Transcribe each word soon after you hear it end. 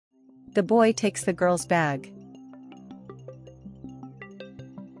The boy takes the girl's bag.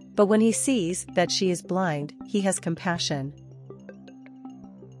 But when he sees that she is blind, he has compassion.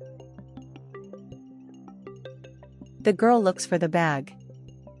 The girl looks for the bag.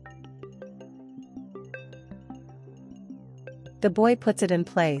 The boy puts it in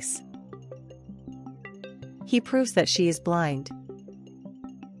place. He proves that she is blind.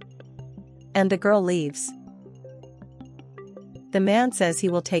 And the girl leaves. The man says he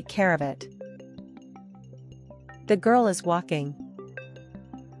will take care of it. The girl is walking.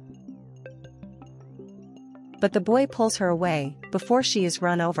 But the boy pulls her away before she is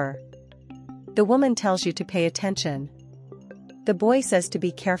run over. The woman tells you to pay attention. The boy says to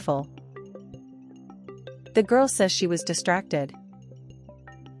be careful. The girl says she was distracted.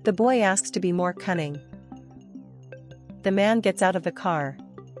 The boy asks to be more cunning. The man gets out of the car.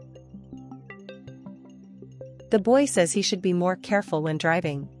 The boy says he should be more careful when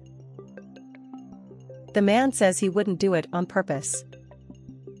driving. The man says he wouldn't do it on purpose.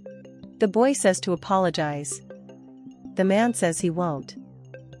 The boy says to apologize. The man says he won't.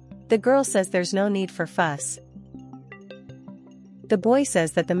 The girl says there's no need for fuss. The boy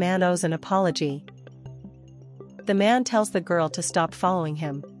says that the man owes an apology. The man tells the girl to stop following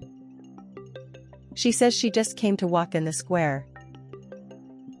him. She says she just came to walk in the square.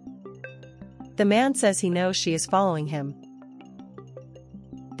 The man says he knows she is following him.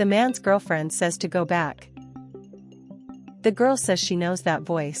 The man's girlfriend says to go back. The girl says she knows that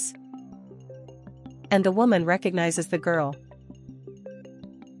voice. And the woman recognizes the girl.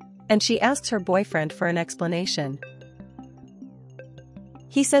 And she asks her boyfriend for an explanation.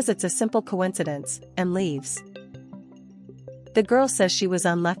 He says it's a simple coincidence, and leaves. The girl says she was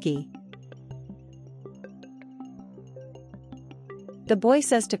unlucky. The boy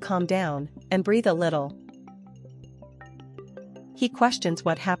says to calm down, and breathe a little. He questions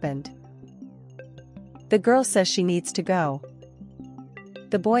what happened. The girl says she needs to go.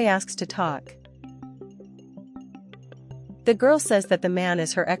 The boy asks to talk. The girl says that the man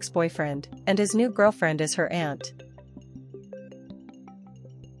is her ex-boyfriend, and his new girlfriend is her aunt.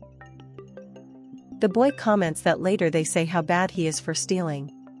 The boy comments that later they say how bad he is for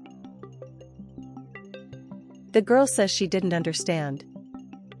stealing. The girl says she didn't understand.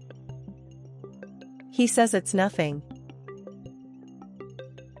 He says it's nothing.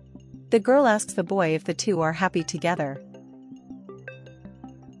 The girl asks the boy if the two are happy together.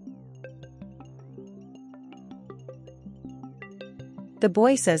 The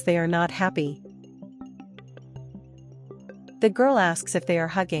boy says they are not happy. The girl asks if they are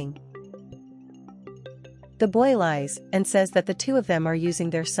hugging. The boy lies and says that the two of them are using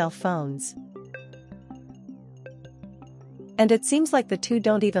their cell phones. And it seems like the two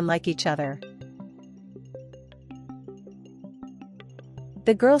don't even like each other.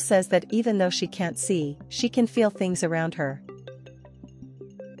 The girl says that even though she can't see, she can feel things around her.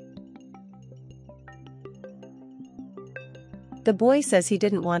 The boy says he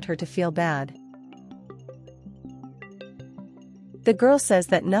didn't want her to feel bad. The girl says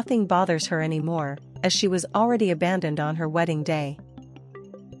that nothing bothers her anymore, as she was already abandoned on her wedding day.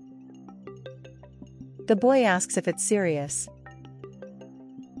 The boy asks if it's serious.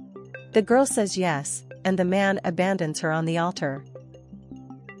 The girl says yes, and the man abandons her on the altar.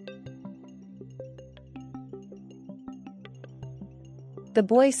 The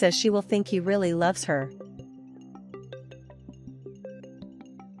boy says she will think he really loves her.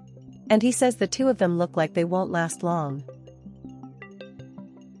 And he says the two of them look like they won't last long.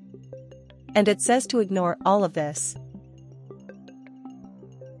 And it says to ignore all of this.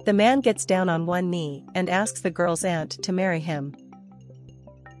 The man gets down on one knee and asks the girl's aunt to marry him.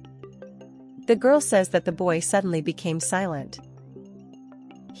 The girl says that the boy suddenly became silent.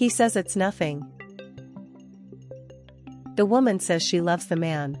 He says it's nothing. The woman says she loves the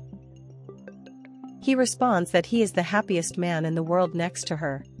man. He responds that he is the happiest man in the world next to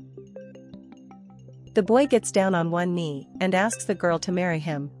her. The boy gets down on one knee and asks the girl to marry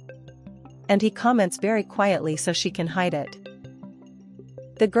him. And he comments very quietly so she can hide it.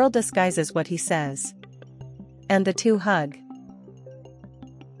 The girl disguises what he says. And the two hug.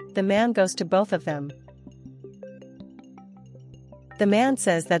 The man goes to both of them. The man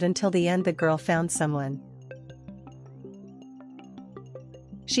says that until the end the girl found someone.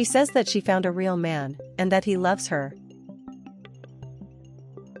 She says that she found a real man, and that he loves her.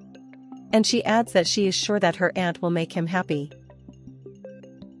 And she adds that she is sure that her aunt will make him happy.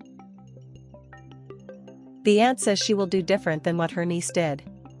 The aunt says she will do different than what her niece did.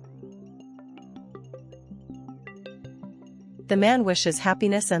 The man wishes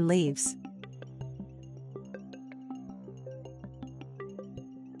happiness and leaves.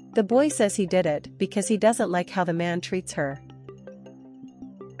 The boy says he did it because he doesn't like how the man treats her.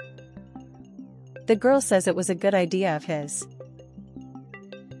 The girl says it was a good idea of his.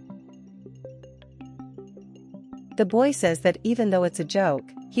 The boy says that even though it's a joke,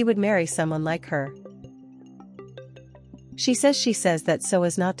 he would marry someone like her. She says that so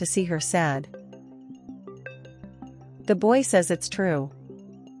as not to see her sad. The boy says it's true.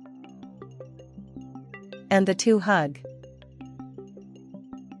 And the two hug.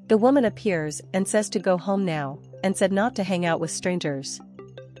 The woman appears and says to go home now, and said not to hang out with strangers.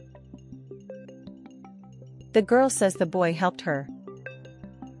 The girl says the boy helped her.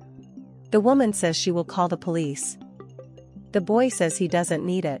 The woman says she will call the police. The boy says he doesn't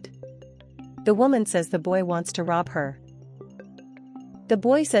need it. The woman says the boy wants to rob her. The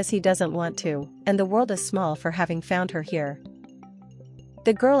boy says he doesn't want to, and the world is small for having found her here.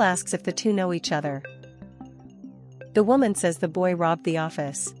 The girl asks if the two know each other. The woman says the boy robbed the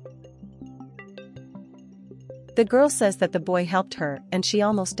office. The girl says that the boy helped her and she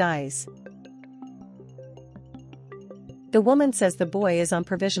almost dies. The woman says the boy is on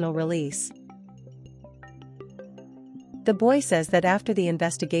provisional release. The boy says that after the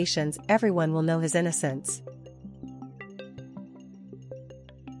investigations everyone will know his innocence.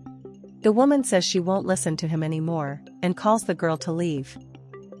 The woman says she won't listen to him anymore, and calls the girl to leave.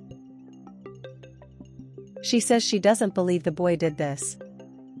 She says she doesn't believe the boy did this.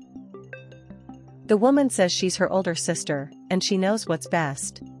 The woman says she's her older sister, and she knows what's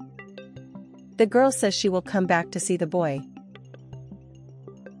best. The girl says she will come back to see the boy.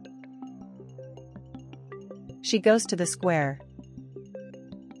 She goes to the square.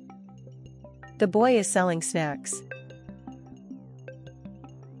 The boy is selling snacks.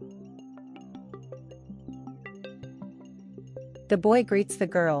 The boy greets the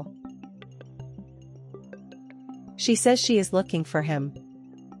girl. She says she is looking for him.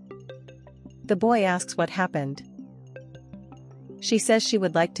 The boy asks what happened. She says she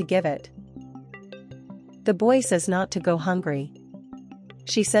would like to give it. The boy says not to go hungry.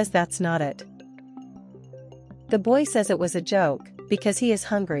 She says that's not it. The boy says it was a joke, because he is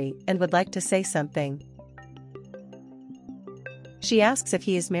hungry and would like to say something. She asks if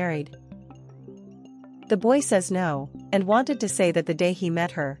he is married. The boy says no, and wanted to say that the day he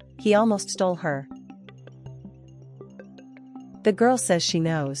met her, he almost stole her. The girl says she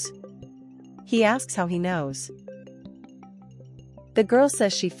knows. He asks how he knows. The girl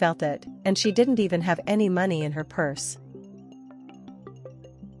says she felt it, and she didn't even have any money in her purse.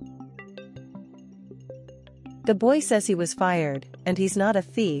 The boy says he was fired, and he's not a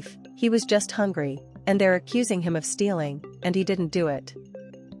thief, he was just hungry, and they're accusing him of stealing, and he didn't do it.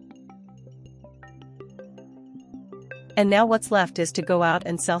 And now what's left is to go out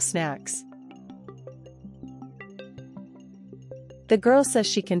and sell snacks. The girl says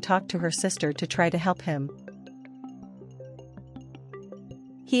she can talk to her sister to try to help him.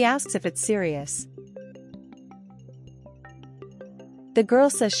 He asks if it's serious. The girl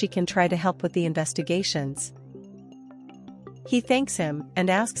says she can try to help with the investigations. He thanks him and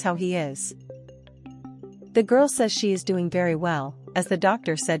asks how he is. The girl says she is doing very well, as the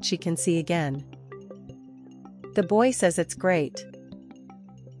doctor said she can see again. The boy says it's great.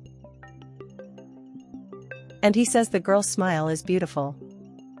 And he says the girl's smile is beautiful.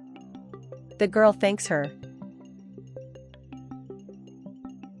 The girl thanks her.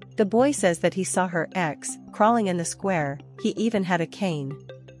 The boy says that he saw her ex crawling in the square, he even had a cane.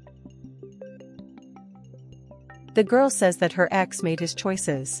 The girl says that her ex made his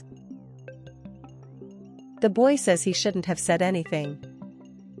choices. The boy says he shouldn't have said anything.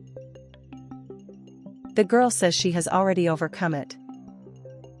 The girl says she has already overcome it.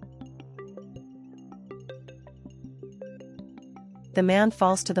 The man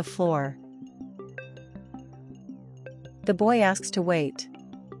falls to the floor. The boy asks to wait.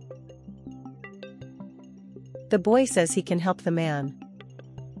 The boy says he can help the man.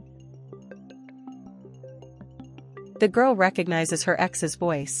 The girl recognizes her ex's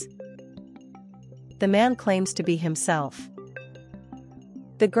voice. The man claims to be himself.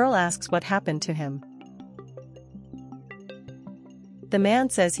 The girl asks what happened to him. The man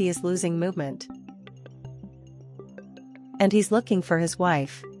says he is losing movement. And he's looking for his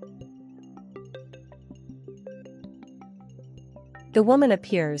wife. The woman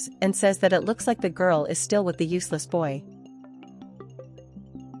appears and says that it looks like the girl is still with the useless boy.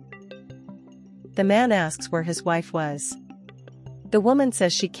 The man asks where his wife was. The woman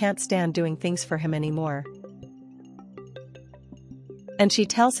says she can't stand doing things for him anymore. And she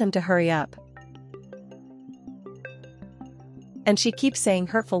tells him to hurry up. And she keeps saying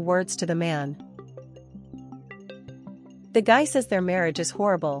hurtful words to the man. The guy says their marriage is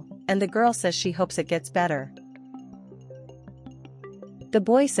horrible, and the girl says she hopes it gets better. The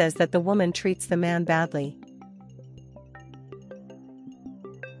boy says that the woman treats the man badly.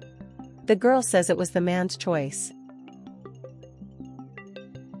 The girl says it was the man's choice.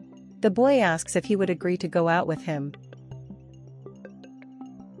 The boy asks if he would agree to go out with him.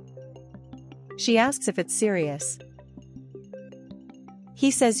 She asks if it's serious.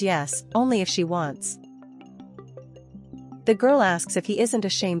 He says yes, only if she wants. The girl asks if he isn't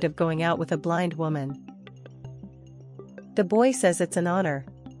ashamed of going out with a blind woman. The boy says it's an honor.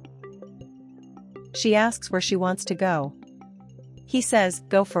 She asks where she wants to go. He says,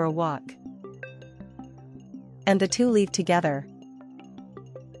 go for a walk. And the two leave together.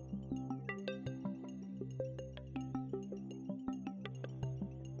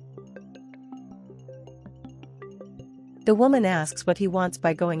 The woman asks what he wants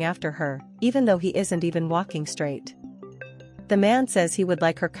by going after her, even though he isn't even walking straight. The man says he would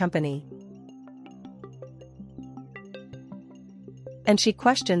like her company. And she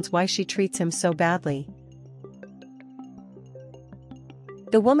questions why she treats him so badly.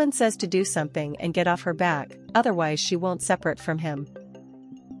 The woman says to do something and get off her back, otherwise she won't separate from him.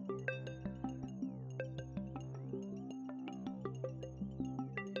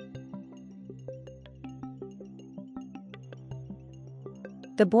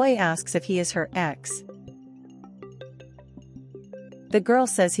 The boy asks if he is her ex. The girl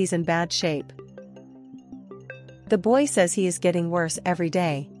says he's in bad shape. The boy says he is getting worse every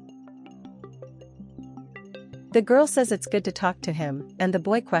day. The girl says it's good to talk to him, and the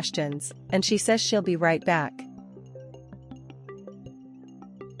boy questions, and she says she'll be right back.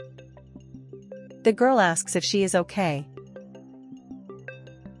 The girl asks if she is okay.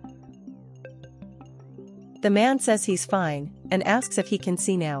 The man says he's fine, and asks if he can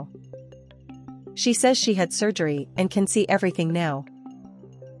see now. She says she had surgery and can see everything now.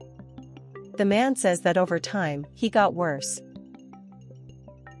 The man says that over time, he got worse.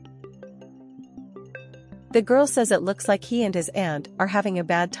 The girl says it looks like he and his aunt are having a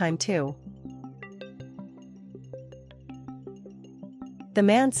bad time too. The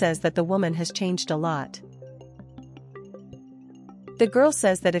man says that the woman has changed a lot. The girl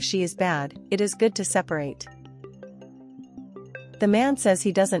says that if she is bad, it is good to separate. The man says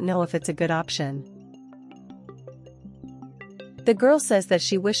he doesn't know if it's a good option. The girl says that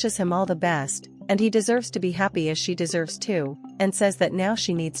she wishes him all the best, and he deserves to be happy as she deserves too, and says that now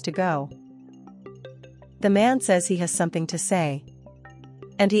she needs to go. The man says he has something to say.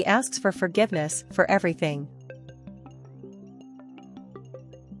 And he asks for forgiveness for everything.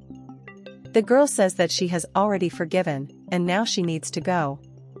 The girl says that she has already forgiven, and now she needs to go.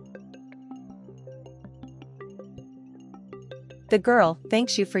 The girl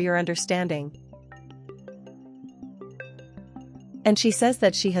thanks you for your understanding. And she says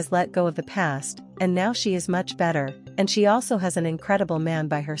that she has let go of the past, and now she is much better, and she also has an incredible man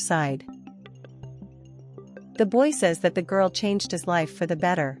by her side. The boy says that the girl changed his life for the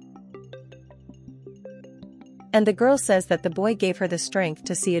better. And the girl says that the boy gave her the strength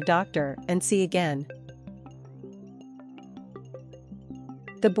to see a doctor and see again.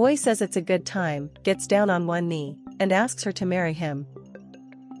 The boy says it's a good time, gets down on one knee, and asks her to marry him.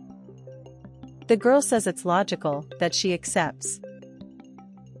 The girl says it's logical that she accepts.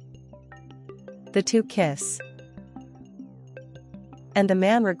 The two kiss. And the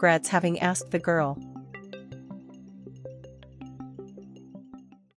man regrets having asked the girl.